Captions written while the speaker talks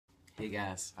Hey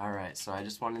guys, alright, so I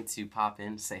just wanted to pop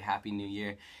in, say Happy New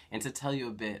Year, and to tell you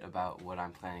a bit about what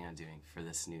I'm planning on doing for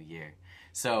this new year.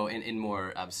 So, in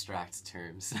more abstract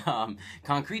terms,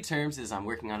 concrete terms is I'm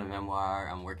working on a memoir,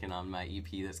 I'm working on my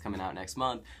EP that's coming out next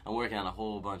month, I'm working on a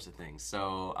whole bunch of things.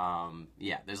 So,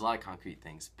 yeah, there's a lot of concrete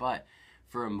things, but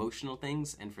for emotional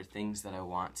things and for things that I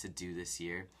want to do this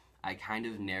year, I kind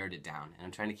of narrowed it down, and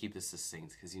I'm trying to keep this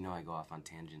succinct because you know I go off on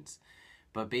tangents.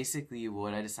 But basically,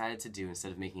 what I decided to do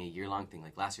instead of making a year-long thing,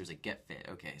 like last year was like get fit.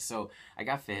 Okay, so I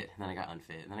got fit, and then I got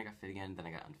unfit, and then I got fit again, then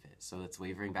I got unfit. So that's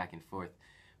wavering back and forth.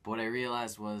 But what I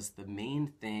realized was the main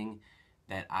thing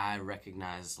that I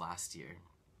recognized last year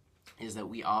is that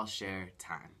we all share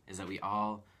time, is that we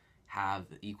all have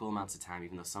equal amounts of time,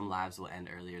 even though some lives will end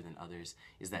earlier than others,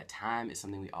 is that time is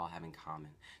something we all have in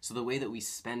common. So the way that we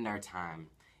spend our time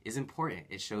is important.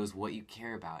 It shows what you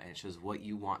care about, and it shows what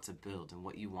you want to build and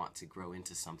what you want to grow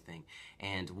into something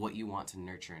and what you want to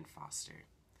nurture and foster.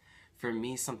 For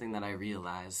me, something that I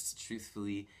realized,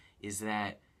 truthfully, is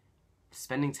that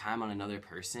spending time on another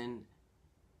person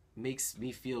makes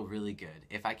me feel really good.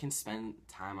 If I can spend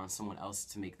time on someone else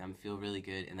to make them feel really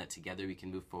good and that together we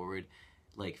can move forward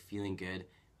like feeling good,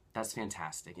 that's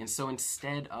fantastic. And so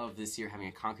instead of this year having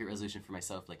a concrete resolution for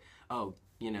myself, like, oh,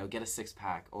 get a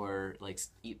six-pack, or like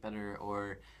eat better,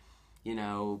 or,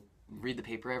 read the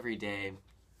paper every day,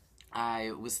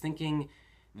 I was thinking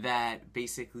that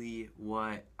basically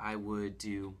what I would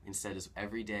do instead is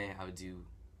every day I would do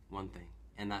one thing.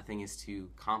 And that thing is to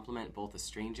compliment both a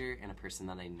stranger and a person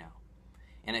that I know.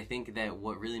 And I think that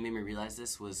what really made me realize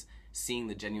this was seeing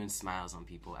the genuine smiles on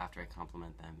people after I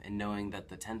compliment them, and knowing that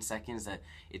the 10 seconds that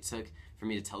it took for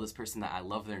me to tell this person that I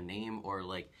love their name, or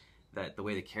like that the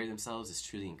way they carry themselves is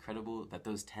truly incredible, that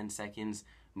those 10 seconds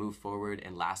move forward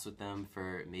and last with them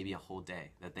for maybe a whole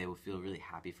day, that they will feel really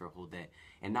happy for a whole day.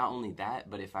 And not only that,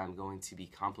 but if I'm going to be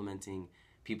complimenting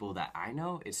people that I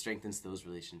know, it strengthens those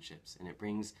relationships and it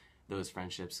brings those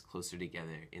friendships closer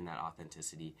together in that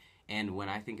authenticity. And when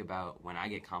I think about when I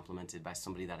get complimented by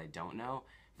somebody that I don't know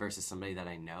versus somebody that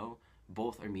I know,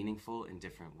 both are meaningful in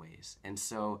different ways. And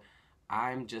so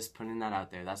I'm just putting that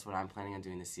out there. That's what I'm planning on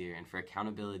doing this year. And for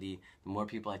accountability, the more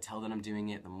people I tell that I'm doing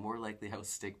it, the more likely I will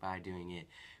stick by doing it.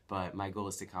 But my goal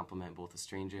is to compliment both a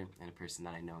stranger and a person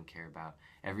that I know and care about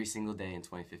every single day in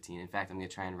 2015. In fact, I'm going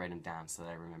to try and write them down so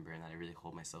that I remember and that I really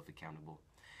hold myself accountable.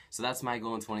 So that's my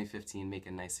goal in 2015, make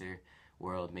a nicer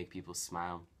world, make people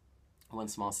smile. One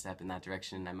small step in that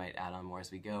direction. I might add on more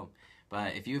as we go.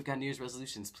 But if you've got New Year's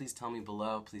resolutions, please tell me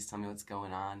below. Please tell me what's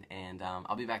going on. And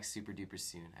I'll be back super duper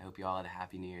soon. I hope you all had a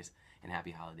happy New Year's and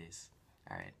happy holidays.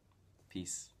 All right.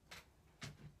 Peace.